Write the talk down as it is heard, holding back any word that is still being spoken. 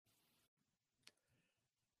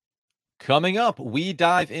Coming up, we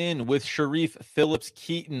dive in with Sharif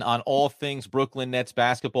Phillips-Keaton on all things Brooklyn Nets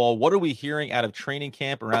basketball. What are we hearing out of training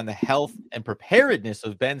camp around the health and preparedness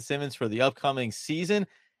of Ben Simmons for the upcoming season?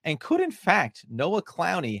 And could, in fact, Noah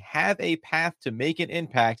Clowney have a path to make an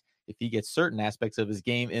impact if he gets certain aspects of his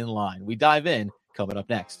game in line? We dive in coming up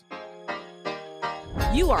next.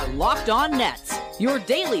 You are Locked On Nets, your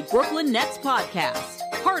daily Brooklyn Nets podcast.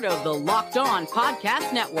 Part of the Locked On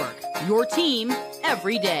Podcast Network, your team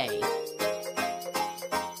every day.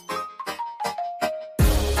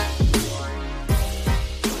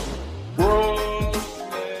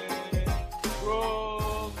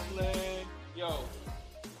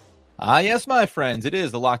 Yes, my friends, it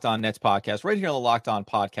is the Locked On Nets podcast right here on the Locked On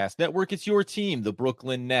Podcast Network. It's your team, the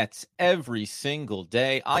Brooklyn Nets, every single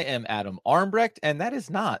day. I am Adam Armbrecht, and that is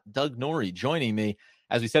not Doug Norrie joining me.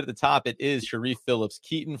 As we said at the top, it is Sharif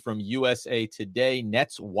Phillips-Keaton from USA Today,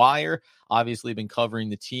 NetsWire. Obviously been covering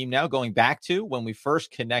the team now, going back to when we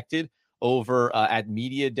first connected over at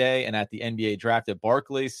Media Day and at the NBA Draft at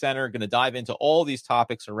Barclays Center. Going to dive into all these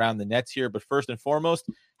topics around the Nets here. But first and foremost,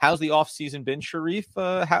 how's the offseason been, Sharif?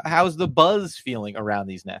 How's the buzz feeling around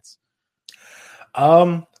these Nets?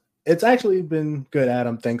 It's actually been good,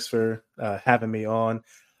 Adam. Thanks for having me on.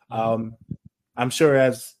 I'm sure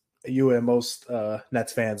as you and most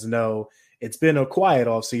Nets fans know, it's been a quiet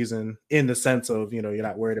offseason in the sense of, you're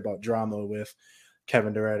not worried about drama with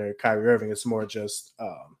Kevin Durant or Kyrie Irving. It's more just,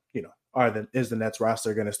 is the Nets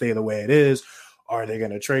roster going to stay the way it is? Are they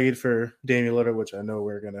going to trade for Damian Lillard, which I know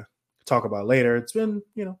we're going to talk about later? It's been,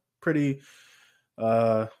 pretty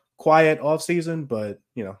quiet offseason, but,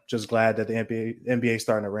 just glad that the NBA is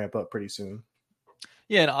starting to ramp up pretty soon.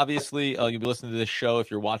 Yeah, and obviously you'll be listening to this show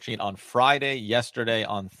if you're watching it on Friday, yesterday,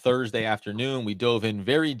 on Thursday afternoon. We dove in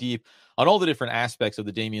very deep on all the different aspects of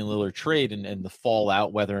the Damian Lillard trade and the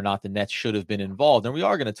fallout, whether or not the Nets should have been involved. And we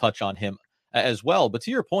are going to touch on him as well. But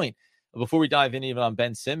to your point, before we dive in even on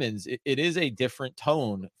Ben Simmons, it is a different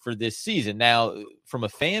tone for this season. Now, from a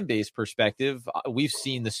fan base perspective, we've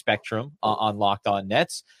seen the spectrum on Locked On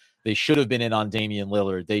Nets. They should have been in on Damian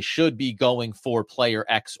Lillard. They should be going for player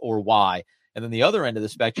X or Y. And then the other end of the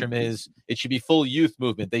spectrum is it should be full youth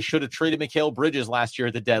movement. They should have traded Mikal Bridges last year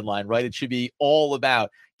at the deadline, right? It should be all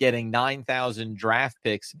about getting 9,000 draft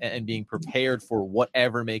picks and being prepared for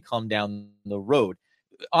whatever may come down the road.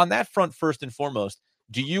 On that front, first and foremost,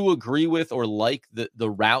 do you agree with or like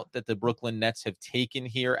the route that the Brooklyn Nets have taken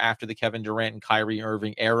here after the Kevin Durant and Kyrie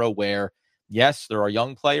Irving era where, yes, there are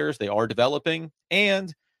young players, they are developing,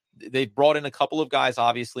 and they've brought in a couple of guys,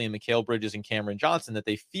 obviously, in Mikal Bridges and Cameron Johnson, that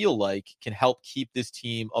they feel like can help keep this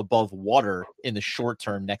team above water in the short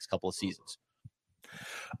term next couple of seasons?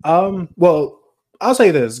 Well, I'll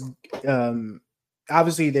say this.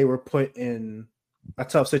 Obviously, they were put in a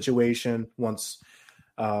tough situation once,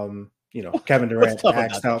 Kevin Durant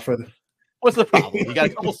axed out for the... What's the problem? You got a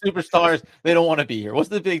couple superstars. They don't want to be here. What's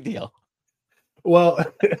the big deal? Well,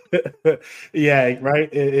 yeah, right.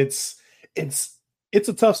 It's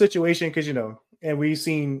a tough situation because, and we've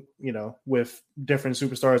seen, with different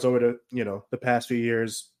superstars over the past few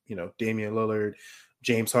years, Damian Lillard,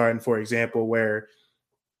 James Harden, for example, where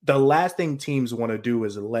the last thing teams want to do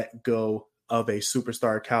is let go of a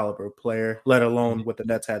superstar caliber player, let alone what the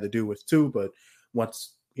Nets had to do with two. But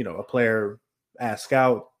once, a player asks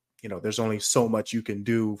out, there's only so much you can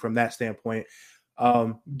do from that standpoint.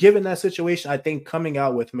 Given that situation, I think coming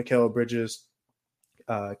out with Mikal Bridges,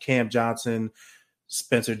 Cam Johnson,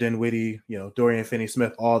 Spencer Dinwiddie, Dorian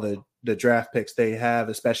Finney-Smith, all the draft picks they have,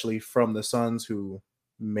 especially from the Suns, who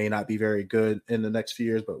may not be very good in the next few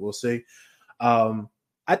years, but we'll see.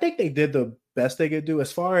 I think they did the best they could do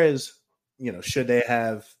as far as, should they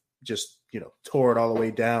have just, tore it all the way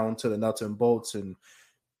down to the nuts and bolts and,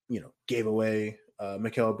 gave away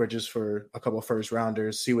Mikal Bridges for a couple of first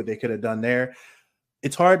rounders, see what they could have done there.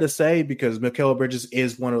 It's hard to say because Mikal Bridges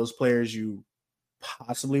is one of those players you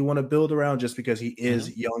possibly want to build around just because he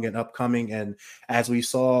is young and upcoming. And as we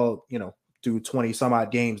saw, do 20 some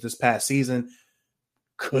odd games this past season,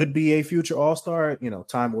 could be a future all-star.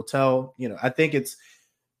 Time will tell. I think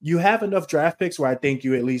you have enough draft picks where I think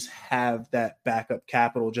you at least have that backup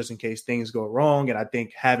capital just in case things go wrong. And I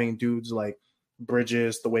think having dudes like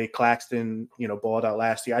Bridges, the way Claxton, balled out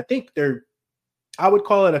last year, I think I would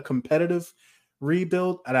call it a competitive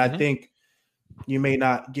rebuild. And I think you may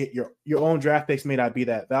not get your own draft picks may not be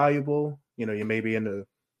that valuable. You may be in the,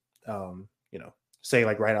 say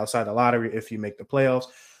like right outside the lottery if you make the playoffs.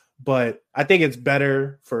 But I think it's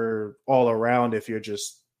better for all around if you're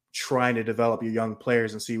just trying to develop your young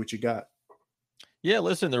players and see what you got. Yeah,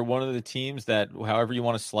 listen, they're one of the teams that, however you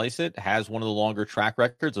want to slice it, has one of the longer track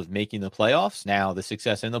records of making the playoffs. Now, the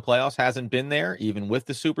success in the playoffs hasn't been there, even with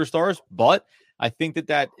the superstars. But I think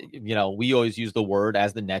that we always use the word,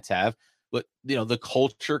 as the Nets have, but the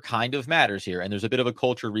culture kind of matters here. And there's a bit of a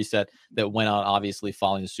culture reset that went on, obviously,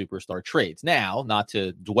 following the superstar trades. Now, not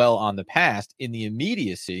to dwell on the past, in the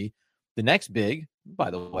immediacy, the next big,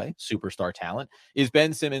 by the way, superstar talent is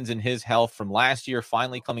Ben Simmons and his health from last year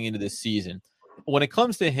finally coming into this season. When it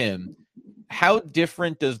comes to him, how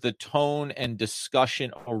different does the tone and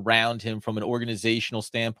discussion around him from an organizational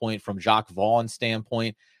standpoint, from Jacques Vaughn's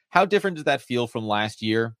standpoint, how different does that feel from last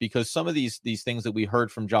year? Because some of these things that we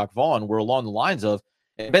heard from Jacques Vaughn were along the lines of,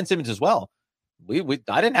 and Ben Simmons as well,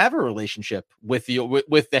 I didn't have a relationship with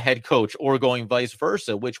the head coach, or going vice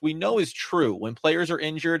versa, which we know is true. When players are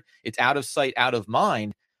injured, it's out of sight, out of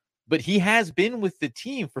mind. But he has been with the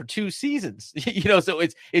team for 2 seasons, so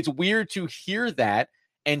it's weird to hear that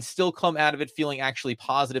and still come out of it feeling actually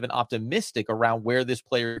positive and optimistic around where this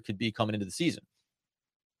player could be coming into the season.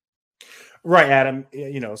 Right, Adam,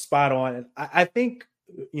 spot on. I think,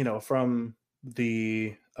 from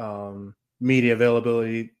the media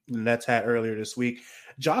availability the Nets had earlier this week,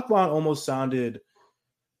 Jacques Vaughn almost sounded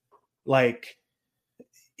like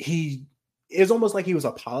he was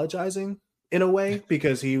apologizing in a way,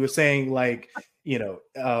 because he was saying, like,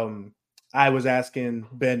 I was asking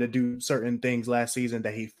Ben to do certain things last season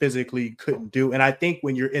that he physically couldn't do. And I think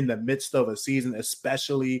when you're in the midst of a season,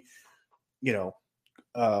 especially,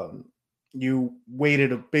 you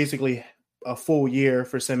waited basically a full year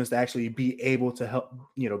for Simmons to actually be able to help,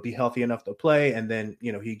 be healthy enough to play. And then,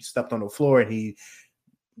 he stepped on the floor and he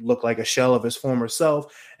looked like a shell of his former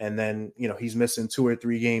self. And then, he's missing 2 or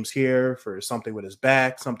 3 games here for something with his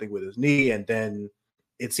back, something with his knee. And then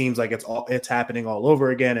it seems like it's happening all over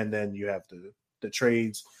again. And then you have the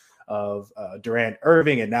trades of Durant,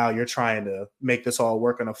 Irving, and now you're trying to make this all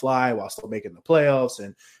work on the fly while still making the playoffs.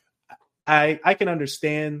 And I can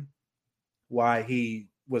understand why he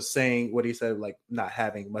was saying what he said, like not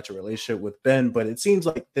having much of a relationship with Ben, but it seems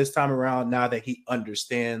like this time around, now that he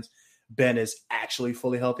understands Ben is actually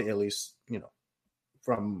fully healthy, at least,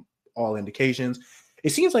 from all indications, it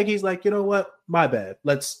seems like he's like, you know what, my bad.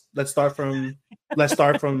 Let's start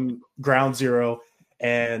from ground zero,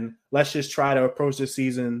 and let's just try to approach this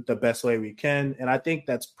season the best way we can. And I think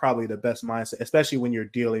that's probably the best mindset, especially when you're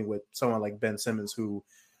dealing with someone like Ben Simmons, who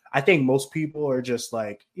I think most people are just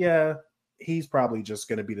like, yeah, he's probably just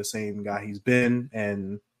going to be the same guy he's been,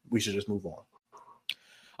 and we should just move on.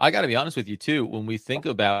 I got to be honest with you, too, when we think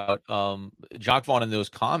about Jacques Vaughn and those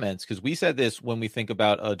comments, because we said this when we think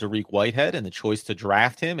about Dariq Whitehead and the choice to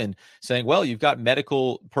draft him, and saying, well, you've got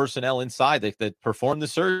medical personnel inside that performed the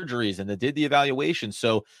surgeries and that did the evaluation.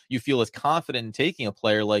 So you feel as confident in taking a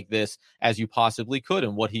player like this as you possibly could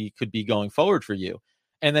and what he could be going forward for you.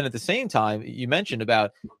 And then at the same time, you mentioned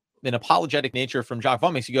about an apologetic nature from Jacques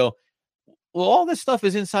Vaughn makes you go, well, all this stuff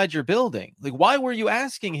is inside your building. Like, why were you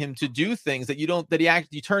asking him to do things that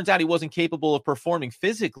he turns out he wasn't capable of performing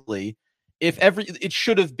physically? It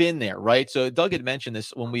should have been there, right? So Doug had mentioned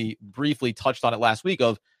this when we briefly touched on it last week,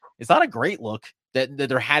 of it's not a great look that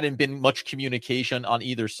there hadn't been much communication on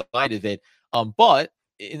either side of it. But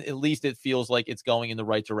at least it feels like it's going in the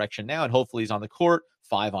right direction now. And hopefully he's on the court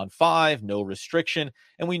 5-on-5, no restriction.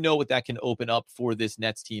 And we know what that can open up for this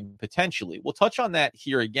Nets team potentially. We'll touch on that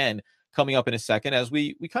here again coming up in a second, as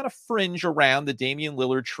we kind of fringe around the Damian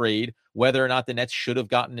Lillard trade, whether or not the Nets should have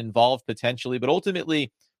gotten involved potentially. But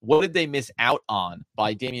ultimately, what did they miss out on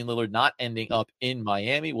by Damian Lillard not ending up in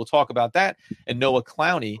Miami? We'll talk about that, and Noah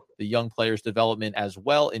Clowney, the young player's development as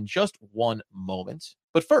well, in just one moment.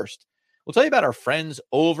 But first, we'll tell you about our friends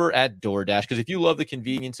over at DoorDash, because if you love the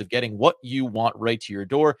convenience of getting what you want right to your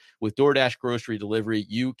door, with DoorDash grocery delivery,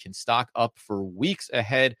 you can stock up for weeks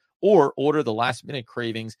ahead or order the last-minute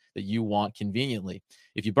cravings that you want conveniently.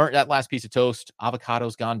 If you burnt that last piece of toast,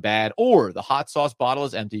 avocado's gone bad, or the hot sauce bottle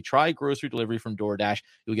is empty, try grocery delivery from DoorDash.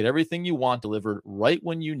 You'll get everything you want delivered right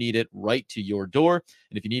when you need it, right to your door.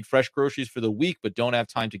 And if you need fresh groceries for the week but don't have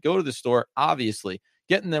time to go to the store, obviously,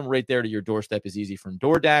 getting them right there to your doorstep is easy from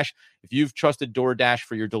DoorDash. If you've trusted DoorDash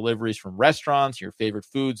for your deliveries from restaurants, your favorite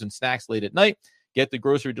foods and snacks late at night, get the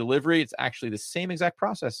grocery delivery. It's actually the same exact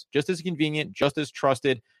process, just as convenient, just as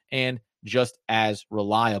trusted, and just as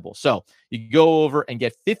reliable. So you go over and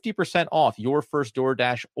get 50% off your first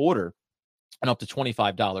DoorDash order and up to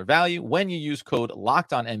 $25 value when you use code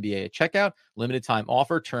LOCKEDONNBA at checkout. Limited time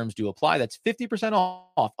offer. Terms do apply. That's 50%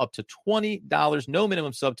 off up to $20. No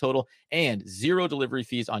minimum subtotal and 0 delivery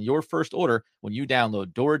fees on your first order when you download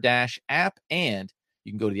DoorDash app. And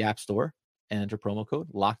you can go to the App Store and enter promo code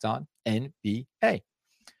LOCKEDON NBA.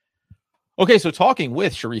 Okay, so talking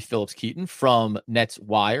with Sharif Phillips-Keaton from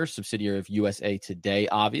NetsWire, subsidiary of USA Today,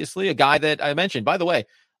 obviously, a guy that I mentioned, by the way,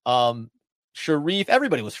 Sharif,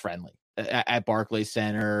 everybody was friendly at Barclays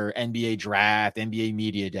Center, NBA draft, NBA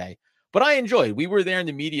media day. But I enjoyed, we were there in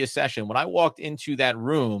the media session. When I walked into that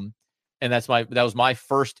room, and that was my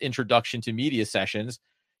first introduction to media sessions,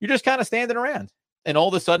 you're just kind of standing around. And all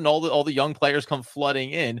of a sudden, all the young players come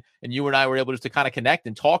flooding in, and you and I were able just to kind of connect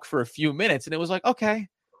and talk for a few minutes. And it was like, okay,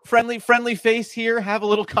 friendly face here, have a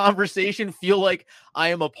little conversation, feel like I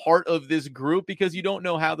am a part of this group, because you don't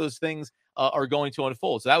know how those things are going to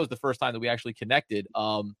unfold. So that was the first time that we actually connected.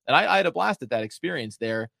 And I had a blast at that experience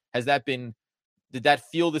there. Did that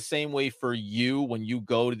feel the same way for you when you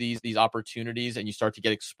go to these opportunities and you start to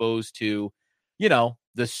get exposed to,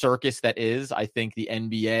 the circus that is, I think, the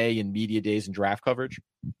NBA and media days and draft coverage?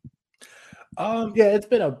 Yeah, it's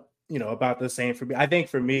been about the same for me. I think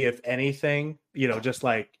for me, if anything, just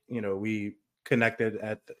like, we connected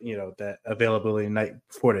at, that availability night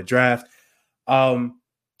before the draft.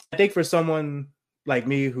 I think for someone like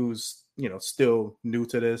me who's, still new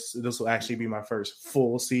to this will actually be my first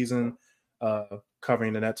full season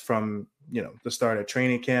covering the Nets from, the start of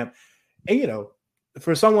training camp. And,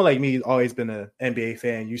 for someone like me, always been an NBA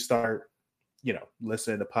fan, you start,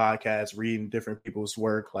 listening to podcasts, reading different people's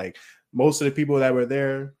work. Like most of the people that were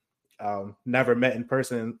there, never met in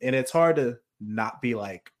person. And it's hard to not be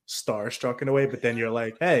like starstruck in a way, but then you're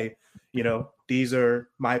like, hey, these are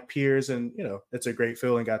my peers, and, it's a great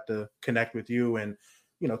feeling, got to connect with you and,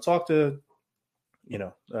 talk to,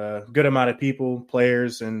 a good amount of people,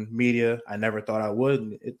 players and media. I never thought I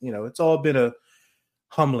would. It's all been a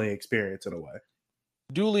humbling experience in a way.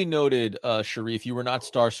 Duly noted, Sharif, you were not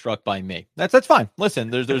starstruck by me. That's fine. Listen,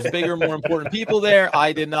 there's bigger, more important people there.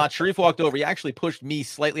 I did not. Sharif walked over. He actually pushed me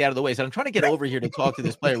slightly out of the way. So I'm trying to get over here to talk to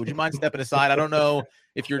this player. Would you mind stepping aside? I don't know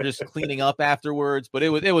if you're just cleaning up afterwards, but it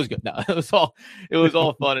was good. No, it was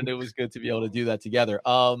all fun, and it was good to be able to do that together.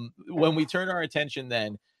 When we turn our attention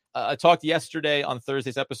then, I talked yesterday on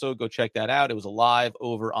Thursday's episode. Go check that out. It was live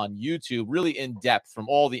over on YouTube, really in depth from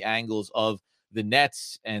all the angles of the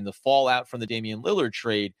Nets and the fallout from the Damian Lillard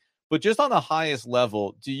trade. But just on the highest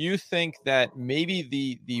level, do you think that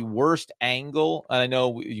maybe the worst angle, and I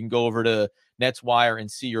know you can go over to NetsWire and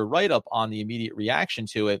see your write-up on the immediate reaction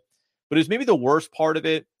to it, but it was maybe the worst part of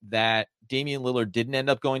it that Damian Lillard didn't end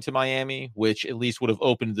up going to Miami, which at least would have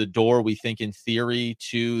opened the door, we think, in theory,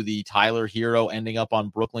 to the Tyler Hero ending up on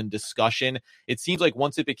Brooklyn discussion. It seems like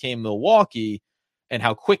once it became Milwaukee and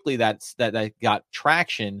how quickly that got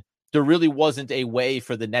traction, there really wasn't a way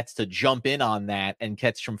for the Nets to jump in on that and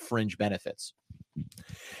catch some fringe benefits.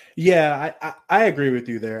 Yeah, I agree with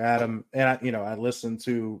you there, Adam. And I listened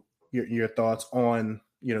to your thoughts on,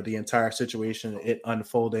 the entire situation, it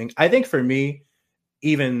unfolding. I think for me,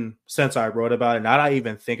 even since I wrote about it, now I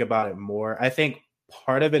even think about it more, I think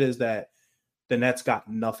part of it is that the Nets got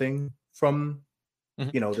nothing from,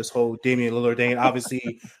 this whole Damian Lillard thing.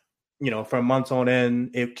 Obviously, from months on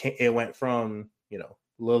end, it went from,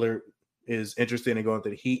 Lillard is interested in going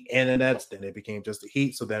to the Heat and the Nets. Then it became just the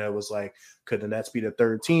Heat. So then it was like, could the Nets be the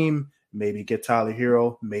third team? Maybe get Tyler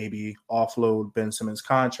Hero, maybe offload Ben Simmons'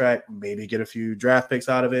 contract, maybe get a few draft picks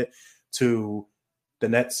out of it, to the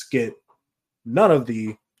Nets get none of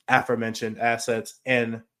the aforementioned assets.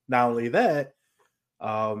 And not only that,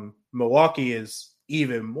 Milwaukee is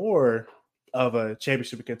even more of a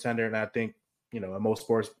championship contender. And I think, in most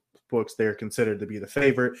sports books, they're considered to be the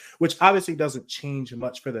favorite, which obviously doesn't change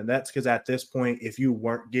much for the Nets, because at this point, if you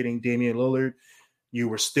weren't getting Damian Lillard, you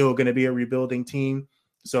were still going to be a rebuilding team.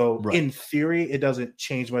 So right. In theory, it doesn't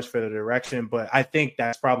change much for the direction, but I think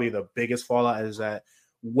that's probably the biggest fallout, is that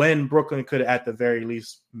when Brooklyn could at the very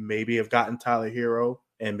least maybe have gotten Tyler Hero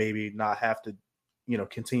and maybe not have to,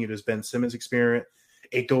 continue this Ben Simmons experiment,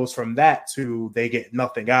 it goes from that to they get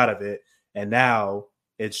nothing out of it. And now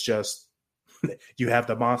it's just, you have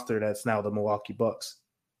the monster that's now the Milwaukee Bucks.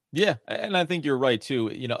 Yeah, and I think you're right too.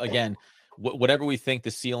 Again, whatever we think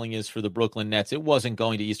the ceiling is for the Brooklyn Nets, it wasn't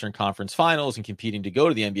going to Eastern Conference Finals and competing to go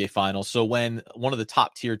to the NBA Finals. So when one of the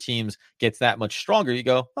top tier teams gets that much stronger, you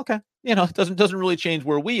go, okay, it doesn't really change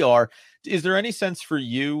where we are. Is there any sense for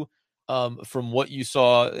you, from what you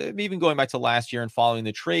saw, even going back to last year and following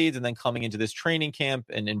the trades and then coming into this training camp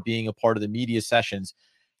and being a part of the media sessions,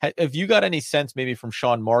 have you got any sense maybe from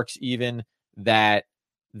Sean Marks even that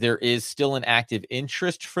there is still an active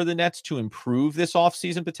interest for the Nets to improve this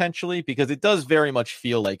offseason potentially? Because it does very much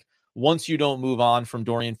feel like once you don't move on from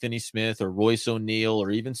Dorian Finney-Smith or Royce O'Neal or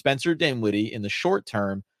even Spencer Dinwiddie in the short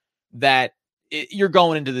term, that you're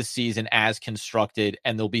going into the season as constructed,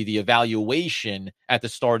 and there'll be the evaluation at the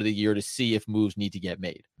start of the year to see if moves need to get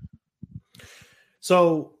made.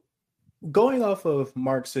 So going off of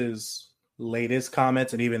Marks's latest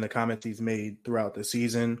comments and even the comments he's made throughout the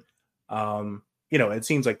season, it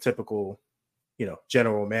seems like typical,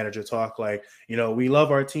 general manager talk. Like, we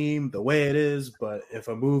love our team the way it is, but if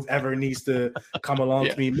a move ever needs to come along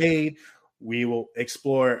to be made, we will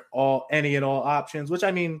explore any and all options, which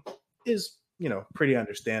I mean is, pretty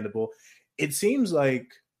understandable. It seems like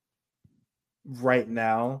right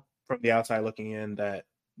now, from the outside looking in, that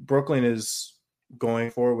Brooklyn is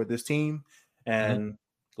going forward with this team. And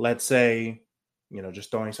let's say,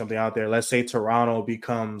 just throwing something out there, let's say Toronto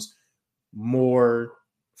becomes more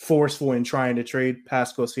forceful in trying to trade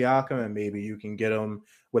Pascal Siakam, and maybe you can get him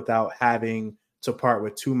without having to part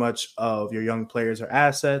with too much of your young players or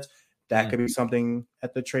assets. That could be something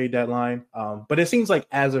at the trade deadline. But it seems like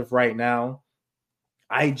as of right now,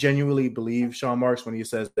 I genuinely believe Sean Marks when he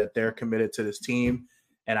says that they're committed to this team.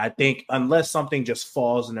 And I think unless something just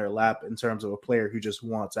falls in their lap in terms of a player who just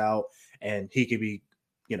wants out and he could be,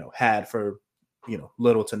 had for,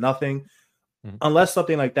 little to nothing, unless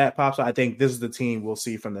something like that pops up, I think this is the team we'll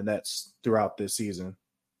see from the Nets throughout this season.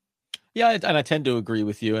 Yeah, and I tend to agree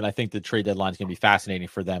with you, and I think the trade deadline is going to be fascinating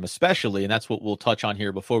for them, especially, and that's what we'll touch on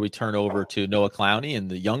here before we turn over to Noah Clowney and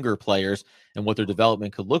the younger players and what their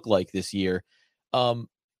development could look like this year.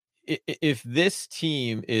 If this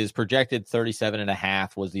team is projected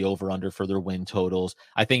 37.5 was the over-under for their win totals,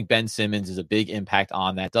 I think Ben Simmons is a big impact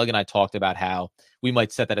on that. Doug and I talked about how we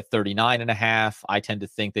might set that at 39.5. I tend to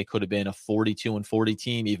think they could have been a 42-40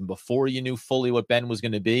 team even before you knew fully what Ben was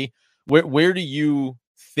going to be. Where do you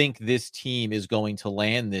think this team is going to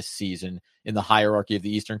land this season in the hierarchy of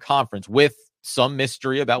the Eastern Conference, with some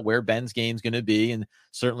mystery about where Ben's game is going to be and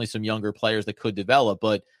certainly some younger players that could develop?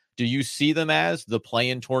 But do you see them as the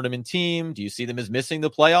play-in tournament team? Do you see them as missing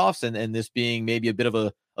the playoffs and this being maybe a bit of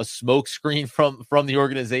a smoke screen from the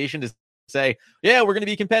organization to say, yeah, we're going to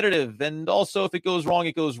be competitive, and also if it goes wrong,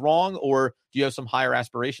 it goes wrong? Or do you have some higher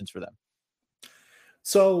aspirations for them?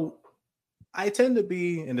 So I tend to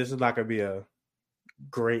be, and this is not going to be a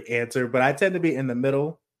great answer, but I tend to be in the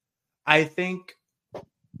middle. I think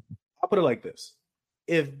I'll put it like this.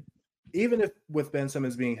 Even if with Ben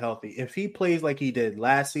Simmons being healthy, if he plays like he did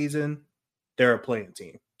last season, they're a playing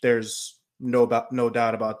team. There's no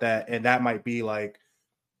doubt about that. And that might be like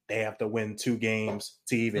they have to win 2 games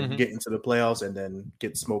to even get into the playoffs and then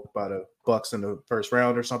get smoked by the Bucks in the first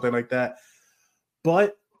round or something like that.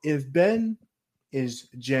 But if Ben is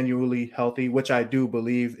genuinely healthy, which I do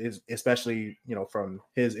believe is, especially, from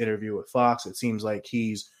his interview with Fox, it seems like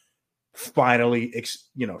he's finally,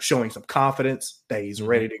 showing some confidence that he's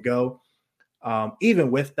ready to go.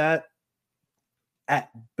 Even with that, at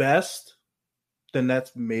best, the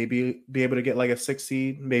Nets maybe be able to get like a 6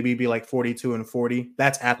 seed, maybe be like 42-40.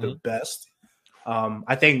 That's at the best.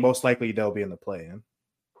 I think most likely they'll be in the play-in.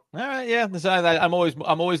 All right, yeah. I'm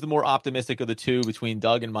always the more optimistic of the two between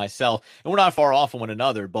Doug and myself, and we're not far off from one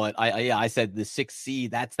another. But I said the 6th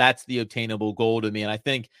seed, that's the obtainable goal to me, and I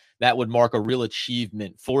think that would mark a real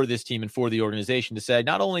achievement for this team and for the organization to say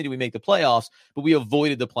not only do we make the playoffs, but we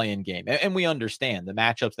avoided the play-in game, and we understand the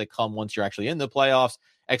matchups that come once you're actually in the playoffs,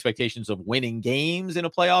 expectations of winning games in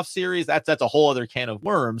a playoff series. That's a whole other can of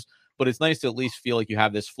worms. But it's nice to at least feel like you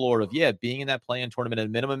have this floor of, being in that play-in tournament at a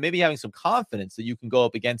minimum, maybe having some confidence that you can go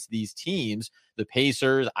up against these teams, the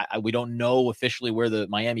Pacers. We don't know officially where the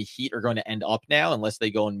Miami Heat are going to end up now unless they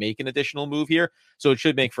go and make an additional move here. So it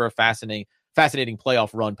should make for a fascinating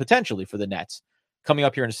playoff run potentially for the Nets. Coming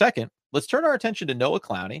up here in a second, let's turn our attention to Noah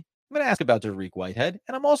Clowney. I'm going to ask about Dariq Whitehead,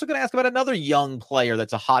 and I'm also going to ask about another young player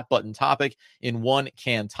that's a hot-button topic in one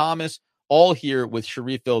Cam Thomas, all here with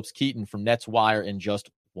Sharif Phillips-Keaton from NetsWire in just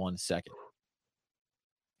 1 second.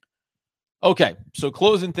 Okay, so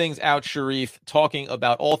closing things out, Sharif, talking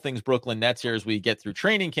about all things Brooklyn Nets here as we get through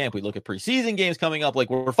training camp. We look at preseason games coming up. Like,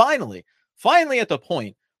 we're finally at the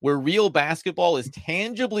point where real basketball is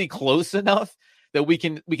tangibly close enough that we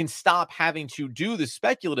can stop having to do the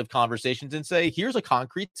speculative conversations and say, here's a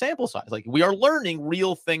concrete sample size. Like, we are learning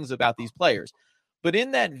real things about these players. But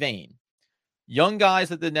in that vein, young guys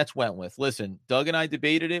that the Nets went with, listen, Doug and I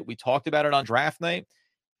debated it. We talked about it on draft night.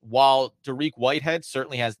 While Dariq Whitehead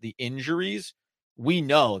certainly has the injuries, we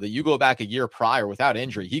know that you go back a year prior without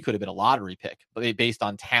injury, he could have been a lottery pick based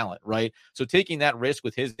on talent, right? So taking that risk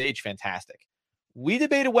with his age, fantastic. We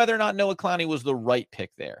debated whether or not Noah Clowney was the right pick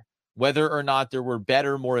there, whether or not there were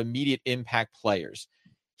better, more immediate impact players.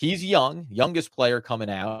 He's youngest player coming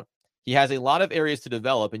out. He has a lot of areas to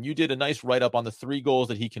develop, and you did a nice write-up on the 3 goals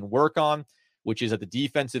that he can work on. which is at the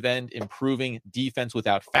defensive end, improving defense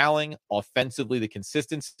without fouling, offensively, the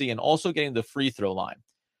consistency, and also getting the free throw line.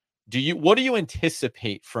 What do you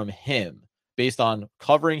anticipate from him based on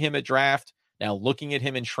covering him at draft, now looking at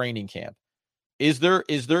him in training camp? Is there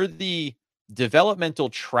the developmental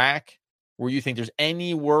track where you think there's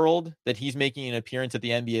any world that he's making an appearance at the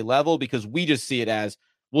NBA level? Because we just see it as,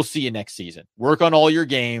 we'll see you next season. Work on all your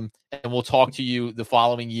game, and we'll talk to you the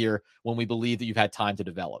following year when we believe that you've had time to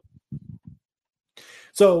develop.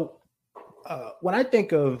 So when I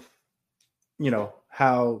think of,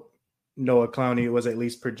 how Noah Clowney was at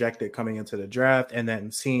least projected coming into the draft and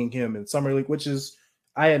then seeing him in Summer League, which is,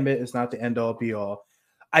 I admit, is not the end all be all.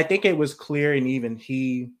 I think it was clear, and even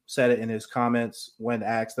he said it in his comments when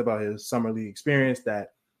asked about his Summer League experience,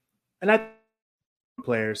 that, and I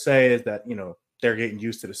players say, is that, they're getting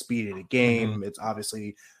used to the speed of the game. Mm-hmm. It's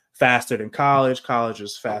obviously faster than college. College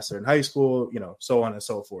is faster than high school, so on and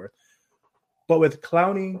so forth. But with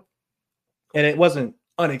Clowney, and it wasn't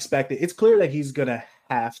unexpected, it's clear that he's going to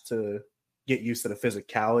have to get used to the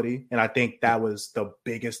physicality. And I think that was the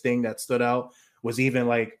biggest thing that stood out, was even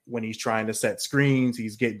like when he's trying to set screens,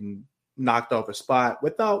 he's getting knocked off a spot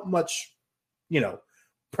without much,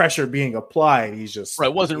 pressure being applied. He's just right.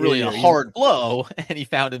 It wasn't really a hard blow, and he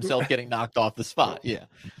found himself getting knocked off the spot. Yeah.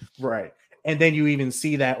 Right. And then you even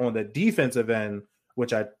see that on the defensive end,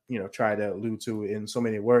 which I, try to allude to in so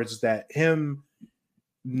many words, is that him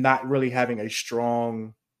not really having a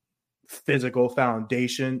strong physical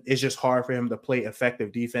foundation, it's just hard for him to play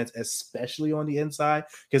effective defense, especially on the inside,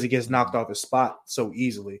 because he gets knocked off his spot so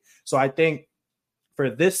easily. So I think for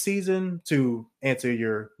this season, to answer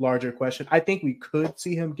your larger question, I think we could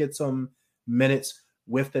see him get some minutes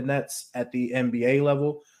with the Nets at the NBA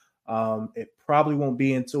level. It probably won't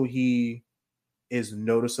be until he is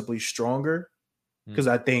noticeably stronger, because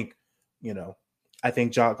I think,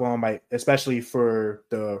 Jacque Vaughn might, especially for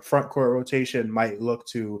the front court rotation, might look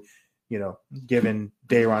to, giving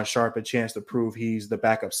Day'Ron Sharpe a chance to prove he's the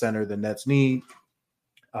backup center the Nets need.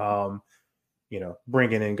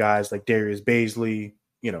 Bringing in guys like Darius Bazley,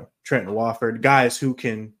 Trenton Wofford, guys who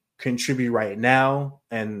can contribute right now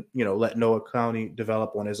and, let Noah Clowney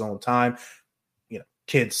develop on his own time.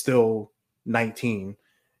 Kid's still 19,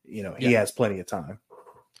 he has plenty of time.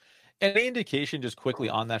 Any indication, just quickly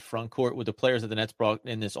on that front court with the players that the Nets brought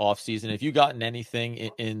in this offseason, have you gotten anything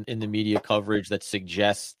in the media coverage that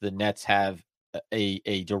suggests the Nets have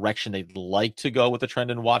a direction they'd like to go with the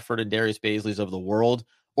Trenton Watford and Darius Bazleys of the world?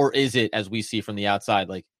 Or is it, as we see from the outside,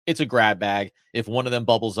 like it's a grab bag? If one of them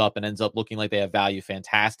bubbles up and ends up looking like they have value,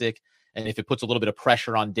 fantastic. And if it puts a little bit of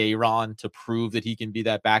pressure on Day'Ron to prove that he can be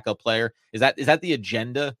that backup player, is that the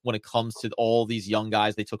agenda when it comes to all these young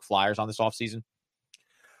guys they took flyers on this offseason?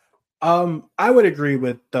 I would agree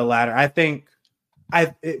with the latter. I think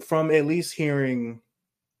from at least hearing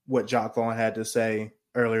what Jacque Vaughn had to say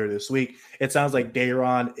earlier this week, it sounds like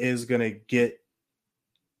Day'Ron is going to get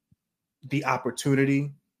the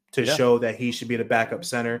opportunity to show that he should be the backup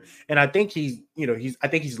center. And I think he's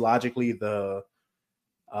logically the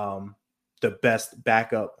best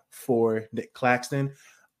backup for Nick Claxton.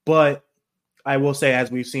 But I will say,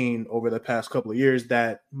 as we've seen over the past couple of years,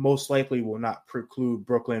 that most likely will not preclude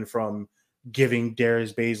Brooklyn from giving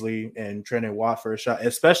Darius Bazley and Trenton Watford a shot,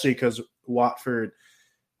 especially because Watford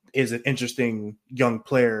is an interesting young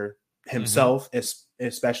player himself,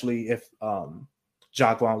 especially if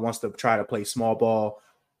Jacque Vaughn wants to try to play small ball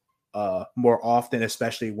more often,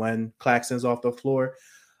 especially when Claxton's off the floor.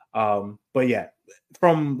 But yeah,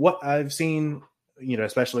 from what I've seen,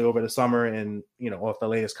 especially over the summer and, off the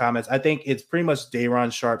latest comments, I think it's pretty much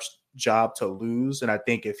Day'Ron Sharpe's job to lose. And I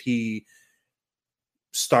think if he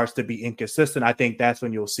starts to be inconsistent, I think that's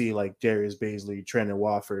when you'll see like Darius Bazley, Trenton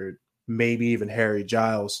Watford, maybe even Harry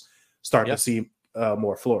Giles start to see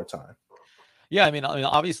more floor time. Yeah, I mean,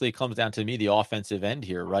 obviously it comes down to me, the offensive end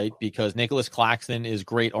here, right? Because Nicholas Claxton is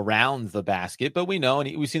great around the basket, but we know,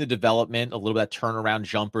 and we've seen the development, a little bit of turnaround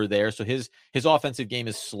jumper there. So his offensive game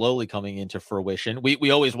is slowly coming into fruition.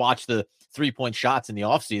 We always watch the 3-point shots in the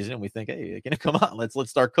offseason, and we think, hey, come on, let's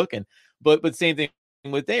start cooking. But same thing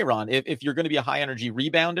with Day'Ron. If you're going to be a high energy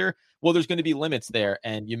rebounder, well, there's going to be limits there.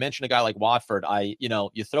 And you mentioned a guy like Watford.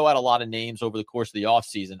 You throw out a lot of names over the course of the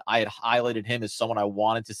offseason. I had highlighted him as someone I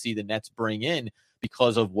wanted to see the Nets bring in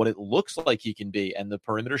because of what it looks like he can be. And the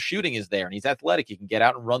perimeter shooting is there, and he's athletic. He can get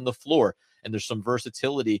out and run the floor. And there's some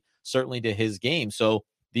versatility certainly to his game. So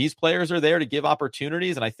these players are there to give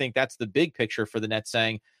opportunities. And I think that's the big picture for the Nets,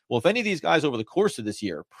 saying, well, if any of these guys over the course of this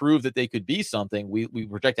year prove that they could be something, we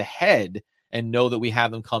project ahead and know that we have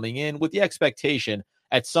them coming in with the expectation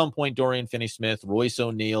at some point, Dorian Finney-Smith, Royce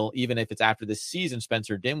O'Neal, even if it's after this season,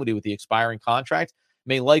 Spencer Dinwiddie with the expiring contract,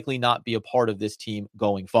 may likely not be a part of this team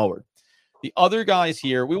going forward. The other guys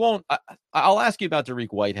here, I'll ask you about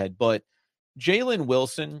Dariq Whitehead, but Jalen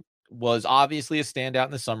Wilson was obviously a standout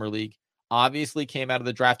in the summer league, obviously came out of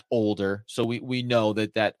the draft older. So we know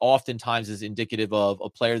that oftentimes is indicative of a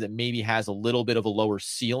player that maybe has a little bit of a lower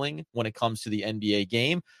ceiling when it comes to the NBA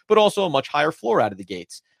game, but also a much higher floor out of the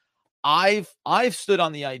gates. I've stood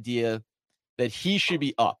on the idea that he should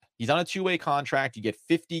be up. He's on a 2-way contract. You get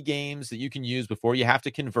 50 games that you can use before you have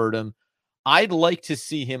to convert him. I'd like to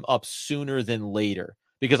see him up sooner than later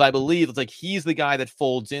because I believe it's like he's the guy that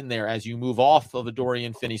folds in there as you move off of a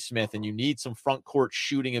Dorian Finney-Smith and you need some front court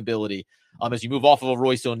shooting ability. As you move off of a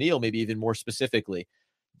Royce O'Neal, maybe even more specifically.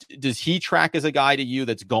 Does he track as a guy to you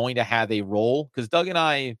that's going to have a role? Because Doug and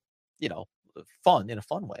I, in a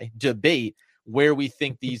fun way, debate where we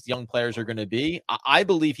think these young players are going to be. I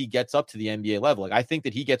believe he gets up to the NBA level. Like I think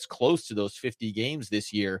that he gets close to those 50 games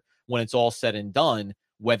this year when it's all said and done,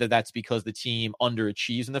 whether that's because the team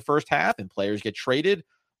underachieves in the first half and players get traded,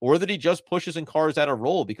 or that he just pushes and carves out a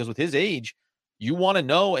role. Because with his age, you want to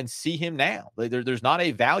know and see him now. There's not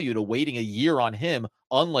a value to waiting a year on him,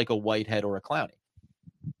 unlike a Whitehead or a Clowney.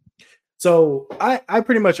 So I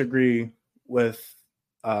pretty much agree with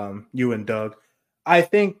you and Doug. I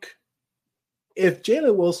think if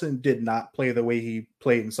Jalen Wilson did not play the way he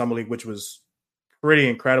played in Summer League, which was pretty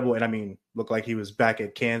incredible, and I mean, looked like he was back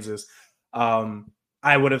at Kansas,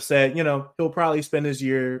 I would have said, he'll probably spend his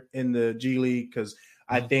year in the G League because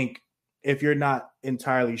I think if you're not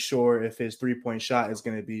entirely sure if his three-point shot is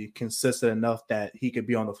going to be consistent enough that he could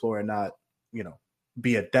be on the floor and not,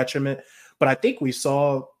 be a detriment. But I think we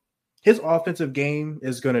saw his offensive game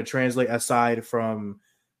is going to translate aside from,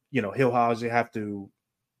 he'll obviously have to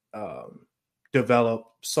develop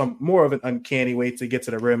some more of an uncanny way to get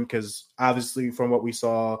to the rim because obviously from what we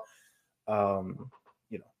saw,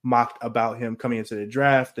 mocked about him coming into the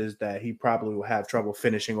draft is that he probably will have trouble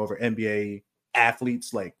finishing over NBA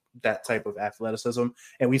athletes, like that type of athleticism.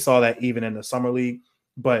 And we saw that even in the summer league.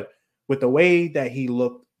 But with the way that he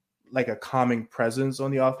looked like a calming presence on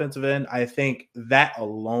the offensive end, I think that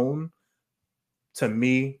alone, to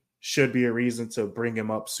me, should be a reason to bring him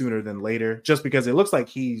up sooner than later, just because it looks like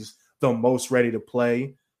he's the most ready to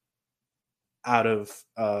play out of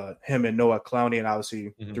him and Noah Clowney, and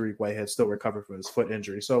obviously Dariq Whitehead still recovered from his foot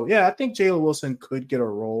injury. So, yeah, I think Jalen Wilson could get a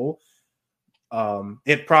role.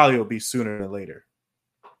 It probably will be sooner than later.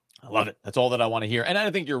 I love it. That's all that I want to hear. And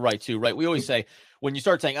I think you're right too, right? We always say when you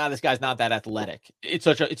start saying, this guy's not that athletic, it's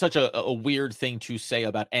such a weird thing to say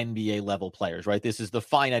about NBA level players, right? This is the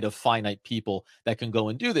finite of finite people that can go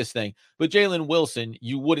and do this thing. But Jalen Wilson,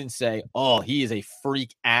 you wouldn't say, he is a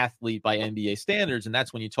freak athlete by NBA standards. And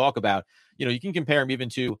that's when you talk about, you can compare him even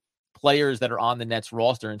to players that are on the Nets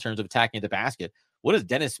roster in terms of attacking at the basket. What does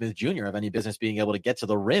Dennis Smith Jr. have any business being able to get to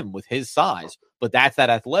the rim with his size? But that's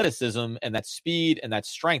that athleticism and that speed and that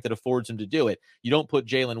strength that affords him to do it. You don't put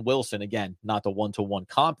Jalen Wilson, again, not the one-to-one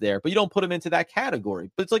comp there, but you don't put him into that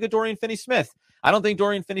category. But it's like a Dorian Finney-Smith. I don't think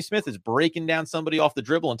Dorian Finney-Smith is breaking down somebody off the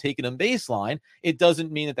dribble and taking him baseline. It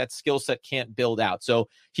doesn't mean that skill set can't build out. So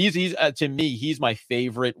he's to me, he's my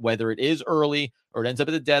favorite, whether it is early or it ends up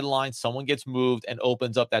at the deadline, someone gets moved and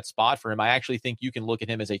opens up that spot for him. I actually think you can look at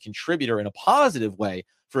him as a contributor in a positive way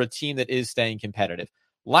for a team that is staying competitive.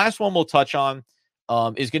 Last one we'll touch on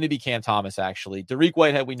is going to be Cam Thomas, actually. Dariq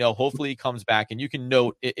Whitehead, we know, hopefully he comes back, and you can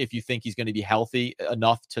note if you think he's going to be healthy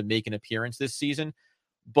enough to make an appearance this season.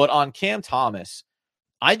 But on Cam Thomas,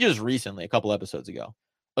 I just recently, a couple episodes ago,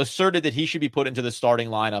 asserted that he should be put into the starting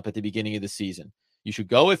lineup at the beginning of the season. You should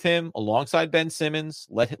go with him alongside Ben Simmons.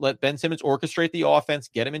 Let Ben Simmons orchestrate the offense,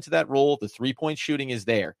 get him into that role. The three-point shooting is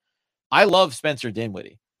there. I love Spencer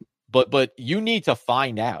Dinwiddie, but you need to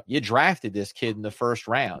find out. You drafted this kid in the first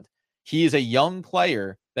round. He is a young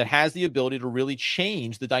player that has the ability to really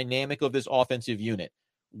change the dynamic of this offensive unit.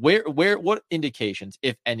 What indications,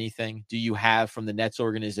 if anything, do you have from the Nets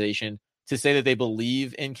organization to say that they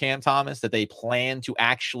believe in Cam Thomas, that they plan to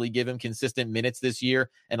actually give him consistent minutes this year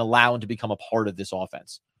and allow him to become a part of this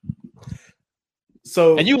offense?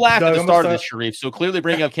 So, and you laughed at the start of this, Sharif. So clearly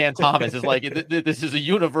bringing up Cam Thomas is like, this is a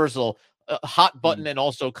universal hot button and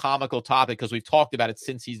also comical topic because we've talked about it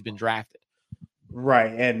since he's been drafted.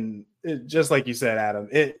 Right. And just like you said, Adam,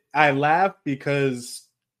 I laugh because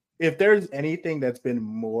if there's anything that's been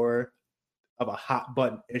more of a hot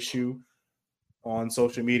button issue on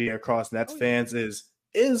social media across Nets fans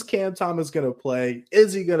is Cam Thomas going to play?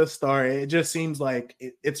 Is he going to start? It just seems like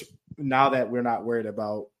it's now that we're not worried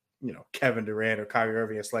about, Kevin Durant or Kyrie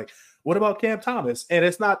Irving. It's like, what about Cam Thomas? And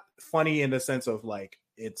it's not funny in the sense of like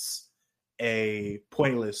it's a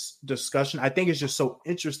pointless discussion. I think it's just so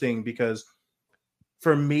interesting because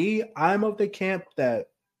for me, I'm of the camp that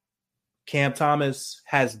Cam Thomas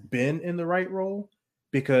has been in the right role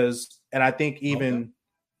and I think even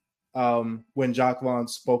when Jacques Vaughn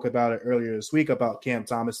spoke about it earlier this week about Cam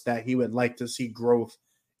Thomas, that he would like to see growth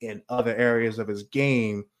in other areas of his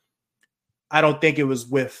game. I don't think it was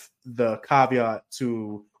with the caveat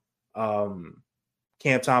to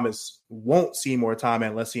Cam Thomas won't see more time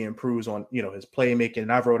unless he improves on, his playmaking.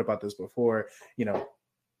 And I've wrote about this before.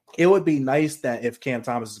 It would be nice that if Cam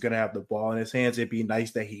Thomas is going to have the ball in his hands, it'd be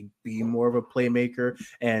nice that he be more of a playmaker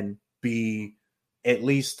and be at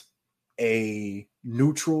least a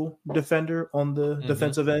neutral defender on the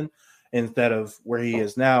defensive end instead of where he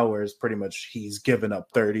is now, where it's pretty much he's given up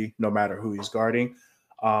 30 no matter who he's guarding.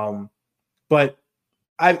 But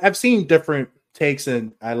I've seen different takes,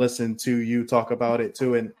 and I listened to you talk about it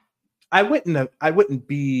too, and I wouldn't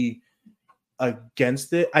be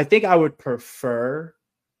against it. I think I would prefer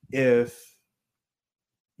if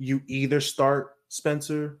you either start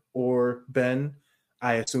Spencer or Ben.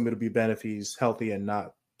 I assume it'll be Ben if he's healthy and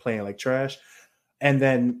not playing like trash. And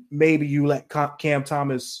then maybe you let Cam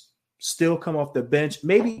Thomas still come off the bench,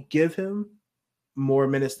 maybe give him more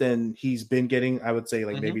minutes than he's been getting. I would say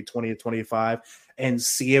maybe 20 to 25 and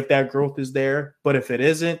see if that growth is there. But if it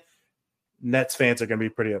isn't, Nets fans are going to be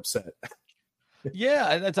pretty upset.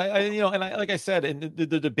 Yeah, that's like I said, and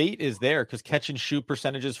the debate is there because catch and shoot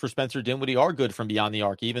percentages for Spencer Dinwiddie are good from beyond the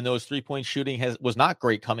arc, even though his 3-point shooting was not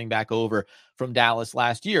great coming back over from Dallas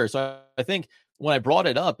last year. So I think when I brought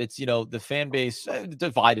it up, it's the fan base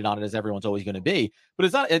divided on it, as everyone's always going to be. But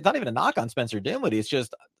it's not even a knock on Spencer Dinwiddie. It's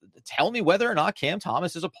just tell me whether or not Cam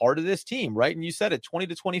Thomas is a part of this team, right? And you said it, 20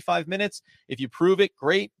 to 25 minutes. If you prove it,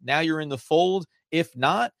 great. Now you're in the fold. If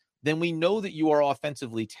not, then we know that you are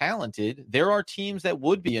offensively talented. There are teams that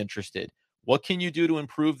would be interested. What can you do to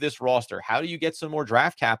improve this roster? How do you get some more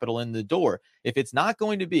draft capital in the door? If it's not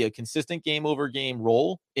going to be a consistent game over game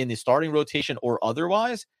role in the starting rotation or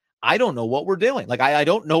otherwise, I don't know what we're doing. I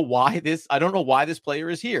don't know why this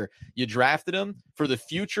player is here. You drafted him for the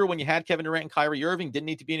future when you had Kevin Durant and Kyrie Irving. Didn't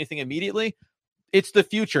need to be anything immediately. It's the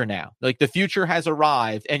future now. The future has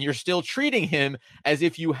arrived, and you're still treating him as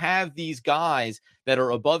if you have these guys that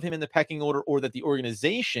are above him in the pecking order, or that the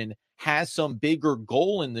organization has some bigger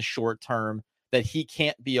goal in the short term that he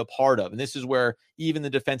can't be a part of. And this is where even the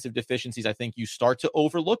defensive deficiencies, I think you start to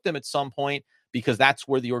overlook them at some point, because that's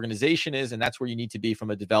where the organization is, and that's where you need to be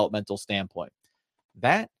from a developmental standpoint.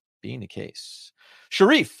 That being the case,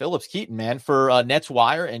 Sharif Phillips-Keaton, man, for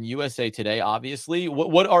NetsWire and USA Today, obviously.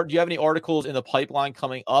 Do you have any articles in the pipeline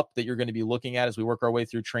coming up that you're going to be looking at as we work our way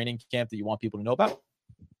through training camp that you want people to know about?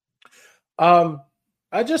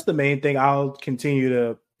 Just the main thing I'll continue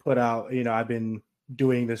to put out. I've been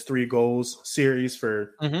doing this 3 goals series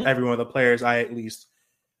for every one of the players I at least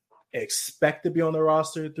expect to be on the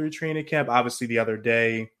roster through training camp. Obviously, the other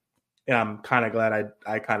day, and I'm kind of glad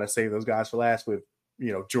I kind of saved those guys for last with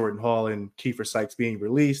Jordan Hall and Kiefer Sykes being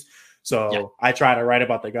released. So I try to write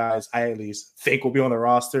about the guys I at least think will be on the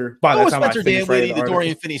roster by the time I finish writing the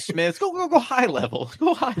Dorian Finney-Smith. Go high level.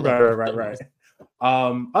 Go high level. Right.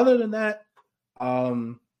 Other than that,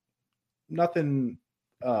 nothing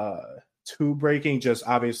too breaking. Just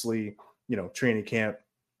obviously, training camp.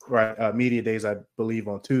 Right, media days, I believe,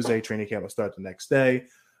 on Tuesday. Training camp will start the next day.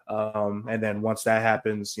 And then once that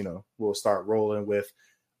happens, we'll start rolling with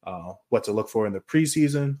what to look for in the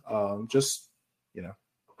preseason. Just,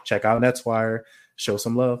 check out NetsWire, show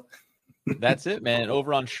some love. That's it, man.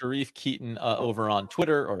 Over on Sharif Keaton, over on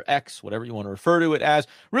Twitter or X, whatever you want to refer to it as.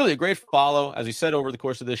 Really a great follow. As we said over the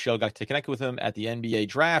course of this show, got to connect with him at the NBA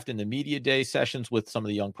draft and the media day sessions with some of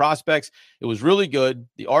the young prospects. It was really good.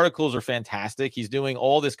 The articles are fantastic. He's doing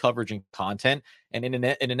all this coverage and content. And in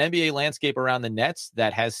an NBA landscape around the Nets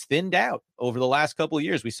that has thinned out over the last couple of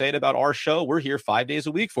years. We say it about our show. We're here 5 days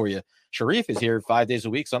a week for you. Sharif is here 5 days a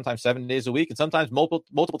week, sometimes 7 days a week, and sometimes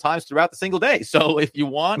multiple times throughout the single day. So if you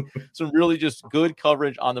want some really just good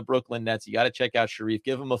coverage on the Brooklyn Nets, you got to check out Sharif.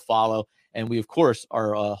 Give him a follow. And we, of course,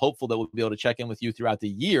 are hopeful that we'll be able to check in with you throughout the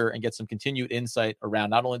year and get some continued insight around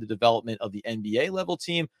not only the development of the NBA level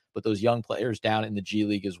team, but those young players down in the G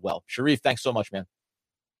League as well. Sharif, thanks so much, man.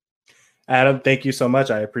 Adam, thank you so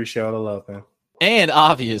much. I appreciate all the love, man. And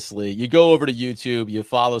obviously, you go over to YouTube, you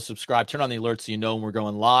follow, subscribe, turn on the alerts so you know when we're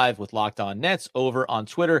going live with Locked On Nets over on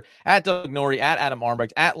Twitter, at Doug Norrie, at Adam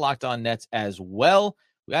Armbrecht, at Locked On Nets as well.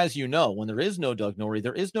 As you know, when there is no Doug Norrie,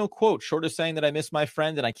 there is no quote short of saying that I miss my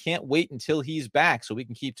friend and I can't wait until he's back so we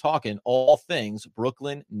can keep talking all things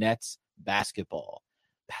Brooklyn Nets basketball.